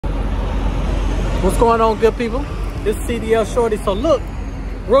What's going on, good people? This is CDL Shorty. So look,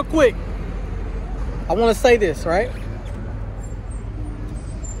 real quick, I want to say this, right?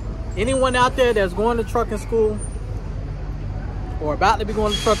 Anyone out there that's going to trucking school or about to be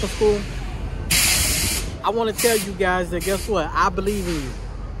going to trucking school, I want to tell you guys that guess what? I believe in you.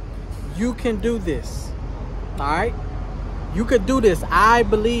 You can do this, all right? You could do this. I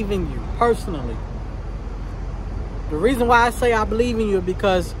believe in you personally. The reason why I say I believe in you is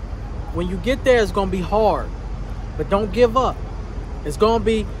because when you get there, it's going to be hard. But don't give up. It's going to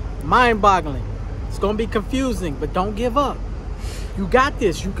be mind-boggling. It's going to be confusing, but don't give up. You got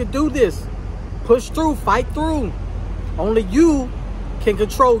this. You can do this. Push through. Fight through. Only you can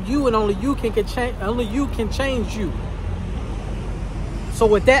control you, and only you can change you. So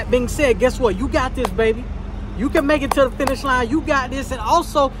with that being said, guess what? You got this, baby. You can make it to the finish line. You got this. And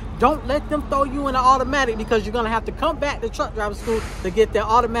also, don't let them throw you in the automatic, because you're going to have to come back to truck driving school to get that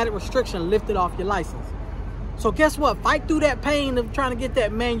automatic restriction lifted off your license. So guess what? Fight through that pain of trying to get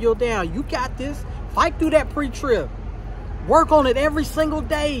that manual down. You got this. Fight through that pre-trip. Work on it every single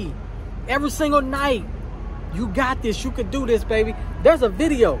day, every single night. You got this. You could do this, baby. There's a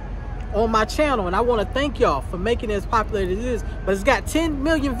video on my channel, and I want to thank y'all for making it as popular as it is, but it's got 10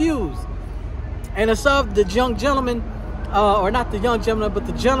 million views. And it's of the young gentleman, or not the young gentleman, but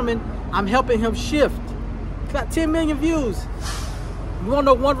the gentleman I'm helping him shift. It's got 10 million views. You want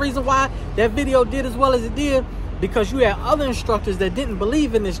to know one reason why that video did as well as it did? Because you had other instructors that didn't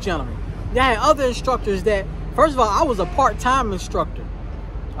believe in this gentleman. You had other instructors that, first of all, I was a part-time instructor.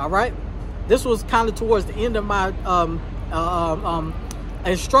 All right? This was kind of towards the end of my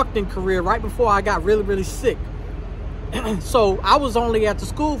instructing career, right before I got really, really sick. So I was only at the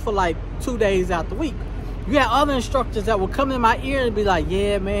school for like 2 days out the week. You had other instructors that would come in my ear and be like,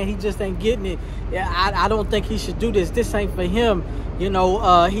 yeah, man, he just ain't getting it. Yeah, I don't think he should do this. This ain't for him. You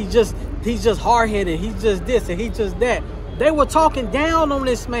know, he's just hard-headed. He's just this and he's just that. They were talking down on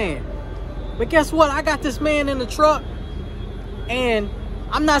this man. But guess what? I got this man in the truck, and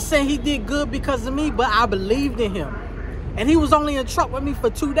I'm not saying he did good because of me, but I believed in him. And he was only in the truck with me for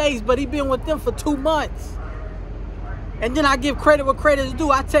 2 days, but he been with them for 2 months. And then I give credit what credit is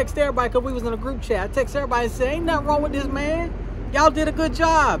due. I text everybody, because we was in a group chat. I text everybody and say, ain't nothing wrong with this man. Y'all did a good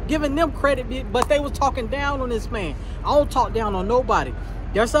job. Giving them credit, but they was talking down on this man. I don't talk down on nobody.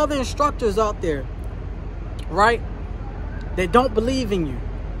 There's other instructors out there, right, that don't believe in you.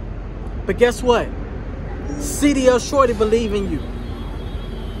 But guess what? CDL Shorty believe in you.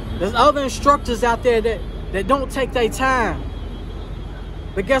 There's other instructors out there that don't take their time.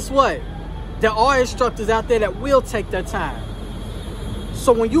 But guess what? There are instructors out there that will take their time.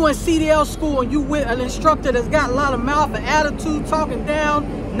 So when you in CDL school and you with an instructor that's got a lot of mouth and attitude, talking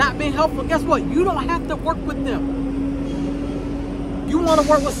down, not being helpful, guess what? You don't have to work with them. You want to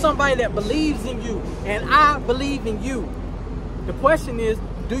work with somebody that believes in you. And I believe in you. The question is,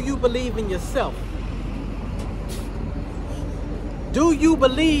 do you believe in yourself? Do you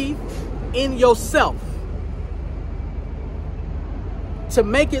believe in yourself to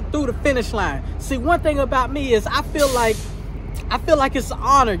make it through the finish line? See, one thing about me is I feel like it's an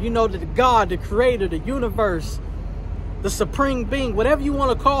honor, you know, that God, the creator, the universe, the supreme being, whatever you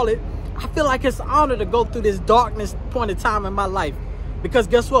want to call it, I feel like it's an honor to go through this darkness point in time in my life. Because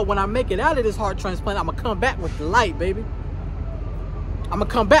guess what? When I make it out of this heart transplant, I'm going to come back with the light, baby. I'm going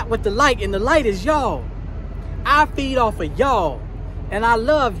to come back with the light, and the light is y'all. I feed off of y'all, and I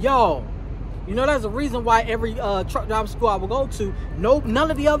love y'all. You know, there's a reason why every truck driving school I will go to, none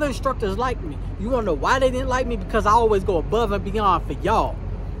of the other instructors like me. You want to know why they didn't like me? Because I always go above and beyond for y'all.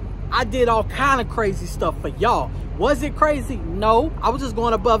 I did all kind of crazy stuff for y'all. Was it crazy? No, I was just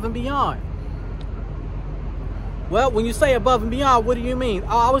going above and beyond. Well, when you say above and beyond, what do you mean?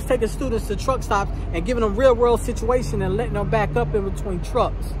 Oh, I was taking students to truck stops and giving them real world situation and letting them back up in between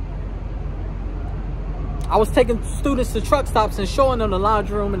trucks. I was taking students to truck stops and showing them the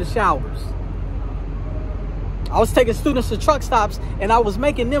laundry room and the showers. I was taking students to truck stops and I was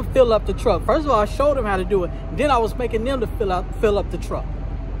making them fill up the truck. First of all, I showed them how to do it. Then I was making them to fill up the truck.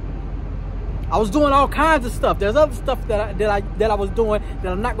 I was doing all kinds of stuff. There's other stuff that I was doing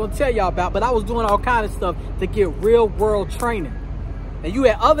that I'm not going to tell y'all about, but I was doing all kinds of stuff to get real world training. And you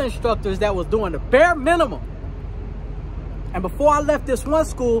had other instructors that was doing the bare minimum. And before I left this one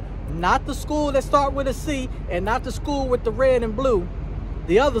school, not the school that started with a C and not the school with the red and blue,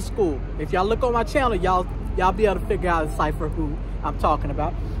 the other school. If y'all look on my channel, y'all be able to figure out and decipher who I'm talking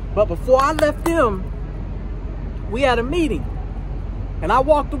about. But before I left them, we had a meeting. And I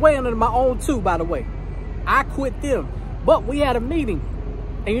walked away under my own too, by the way. I quit them. But we had a meeting.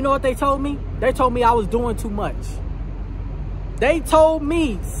 And you know what they told me? They told me I was doing too much. They told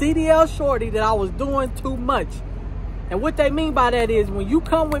me, CDL Shorty, that I was doing too much. And what they mean by that is when you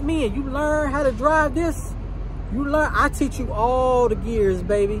come with me and you learn how to drive this, I teach you all the gears,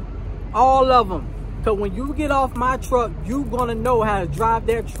 baby. All of them. So when you get off my truck, you're going to know how to drive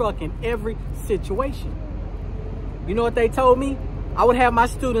that truck in every situation. You know what they told me? I would have my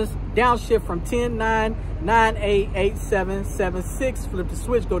students downshift from 10, 9, 9, 8, 8, 7, 7, 6, flip the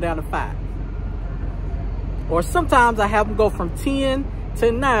switch, go down to 5. Or sometimes I have them go from 10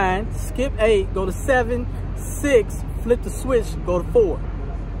 to 9, skip 8, go to 7, 6, flip the switch, go to 4.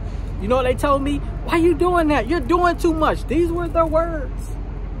 You know what they told me? Why you doing that? You're doing too much. These were their words.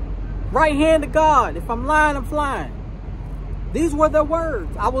 Right hand to God. If I'm lying, I'm flying. These were their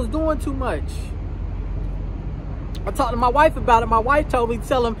words. I was doing too much. I talked to my wife about it. My wife told me,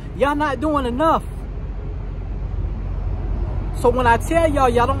 tell them, y'all not doing enough. So when I tell y'all,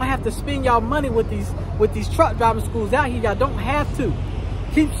 y'all don't have to spend y'all money with these truck driving schools out here. Y'all don't have to.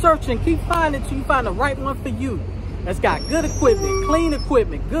 Keep searching, keep finding until you find the right one for you. That's got good equipment, clean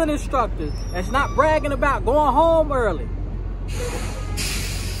equipment, good instructors. That's not bragging about going home early.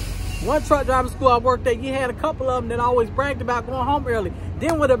 One truck driving school I worked at, you had a couple of them that always bragged about going home early.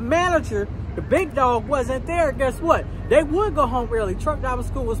 Then when the manager, the big dog, wasn't there, guess what? They would go home early. Truck driving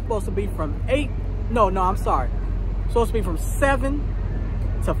school was supposed to be from 8, no, I'm sorry. Supposed to be from 7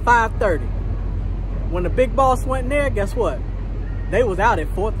 to 5:30. When the big boss went in there, guess what? They was out at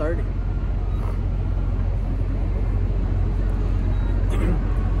 4:30.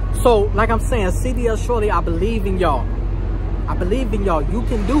 So, like I'm saying, CDL Shorty, I believe in y'all. I believe in y'all. You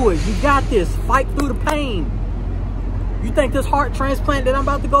can do it. You got this. Fight through the pain. You think this heart transplant that I'm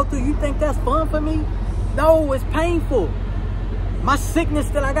about to go through, you think that's fun for me? No, it's painful. My sickness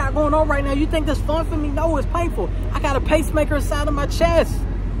that I got going on right now, you think that's fun for me? No, it's painful. I got a pacemaker inside of my chest.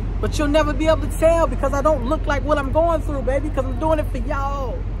 But you'll never be able to tell because I don't look like what I'm going through, baby, because I'm doing it for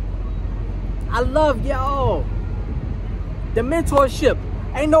y'all. I love y'all. The mentorship.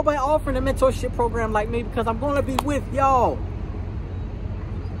 Ain't nobody offering a mentorship program like me because I'm going to be with y'all.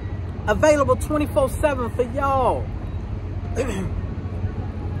 Available 24/7 for y'all.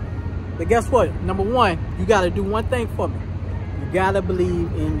 But guess what? Number one, you got to do one thing for me. You got to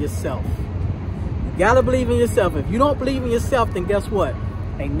believe in yourself. You got to believe in yourself. If you don't believe in yourself, then guess what?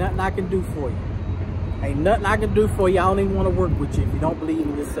 Ain't nothing I can do for you. Ain't nothing I can do for you. I don't even want to work with you if you don't believe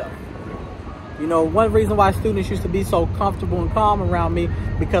in yourself. You know, one reason why students used to be so comfortable and calm around me,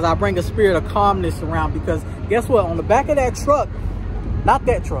 because I bring a spirit of calmness around. Because guess what? On the back of that truck, not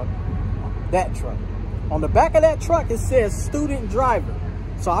that truck, that truck. On the back of that truck, it says student driver.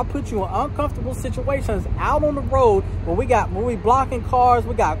 So I put you in uncomfortable situations out on the road when we blocking cars,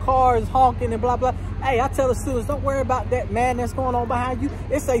 we got cars honking and blah, blah. Hey, I tell the students, don't worry about that madness going on behind you.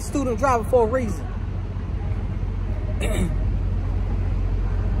 It's a student driver for a reason.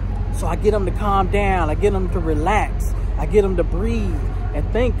 So I get them to calm down. I get them to relax. I get them to breathe and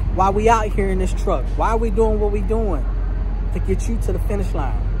think why we out here in this truck. Why are we doing what we doing? To get you to the finish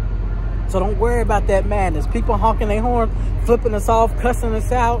line. So don't worry about that madness. People honking their horn, flipping us off, cussing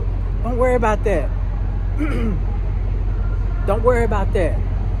us out. Don't worry about that. Don't worry about that.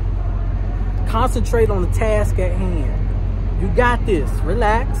 Concentrate on the task at hand. You got this.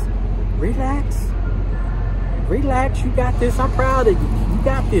 Relax. Relax. Relax. You got this. I'm proud of you. You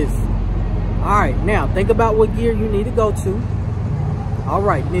got this. All right. Now, think about what gear you need to go to. All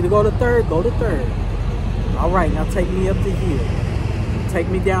right. You need to go to third. Go to third. All right. Now take me up to here. Take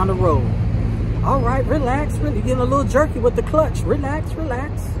me down the road. All right, relax. Really getting a little jerky with the clutch. Relax,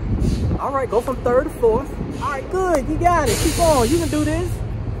 relax. All right, go from third to fourth. All right, good. You got it. Keep on. You can do this.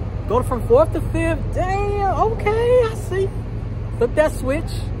 Go from fourth to fifth. Damn. Okay, I see. Flip that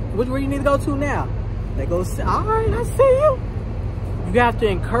switch. Which way you need to go to now? They go. All right, I see you. You have to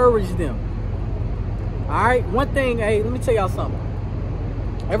encourage them. All right. One thing. Hey, let me tell y'all something.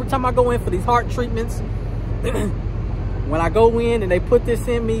 Every time I go in for these heart treatments. When I go in and they put this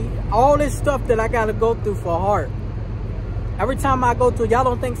in me, all this stuff that I got to go through for heart. Every time I go through, y'all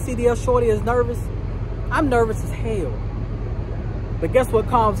don't think CDL Shorty is nervous? I'm nervous as hell. But guess what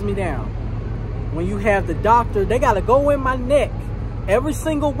calms me down? When you have the doctor, they got to go in my neck every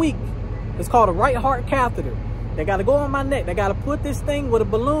single week. It's called a right heart catheter. They got to go in my neck. They got to put this thing with a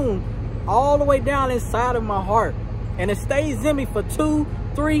balloon all the way down inside of my heart. And it stays in me for 2,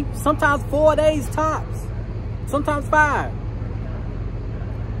 3, sometimes 4 days tops. Sometimes 5.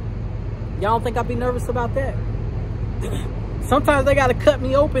 Y'all don't think I'd be nervous about that? Sometimes they got to cut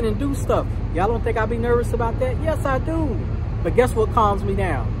me open and do stuff. Y'all don't think I'd be nervous about that? Yes, I do. But guess what calms me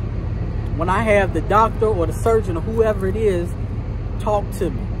down? When I have the doctor or the surgeon or whoever it is talk to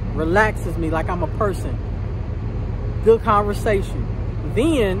me, relaxes me like I'm a person. good conversation.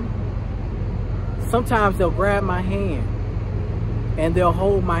 Then sometimes they'll grab my hand and they'll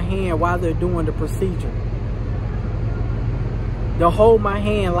hold my hand while they're doing the procedure. They'll hold my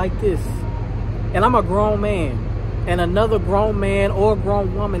hand like this. And I'm a grown man. And another grown man or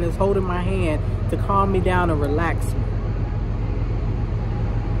grown woman is holding my hand to calm me down and relax me.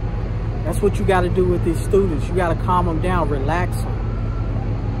 That's what you got to do with these students. You got to calm them down, relax them.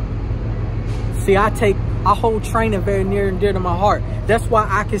 See, I hold training very near and dear to my heart. That's why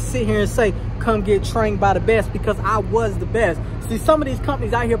I can sit here and say, come get trained by the best, because I was the best. See, some of these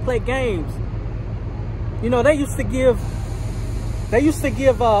companies out here play games. You know, they used to give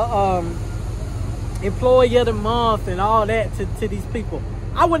employee of the month and all that to these people.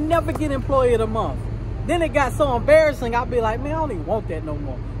 I would never get employee of the month. Then it got so embarrassing, I'd be like, man, I don't even want that no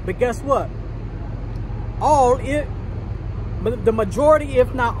more. But guess what? The majority,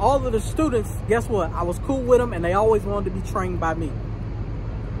 if not all of the students, guess what? I was cool with them and they always wanted to be trained by me.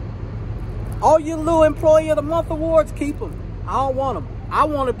 All you little employee of the month awards, keep them. I don't want them. I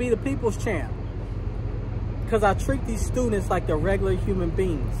want to be the people's champ. Because I treat these students like they're regular human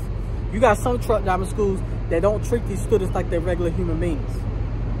beings. You got some truck driving schools that don't treat these students like they're regular human beings.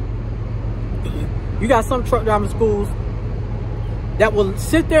 You got some truck driving schools that will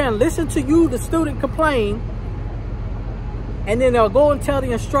sit there and listen to you, the student, complain, and then they'll go and tell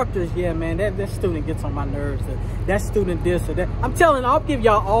the instructors, yeah, man, that student gets on my nerves, that student this or that. I'm telling you, I'll give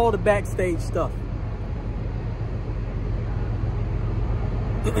y'all all the backstage stuff.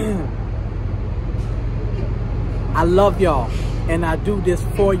 I love y'all, and I do this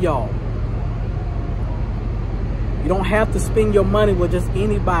for y'all. You don't have to spend your money with just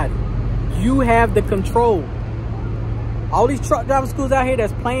anybody. You have the control. All these truck driving schools out here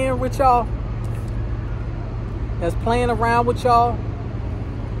that's playing with y'all, that's playing around with y'all,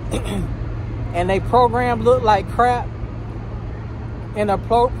 and they program look like crap, and the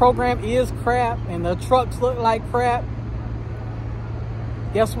program is crap, and the trucks look like crap.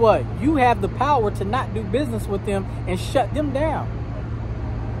 Guess what? You have the power to not do business with them and shut them down.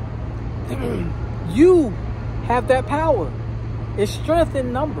 You have that power. It's strength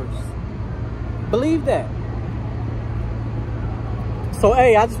in numbers. Believe that. So,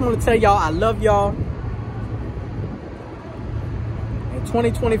 hey, I just want to tell y'all I love y'all. In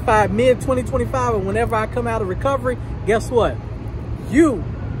 2025, mid-2025, or whenever I come out of recovery, guess what? You,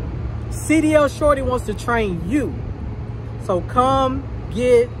 CDL Shorty wants to train you. So come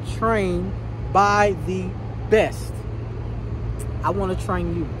get trained by the best. I want to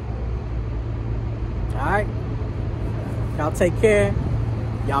train you. All right? Y'all take care.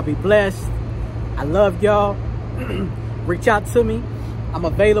 Y'all be blessed. I love y'all. Reach out to me. I'm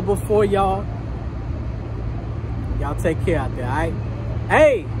available for y'all. Y'all take care out there, all right?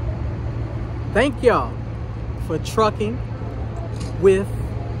 Hey, thank y'all for trucking with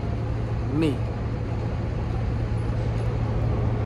me.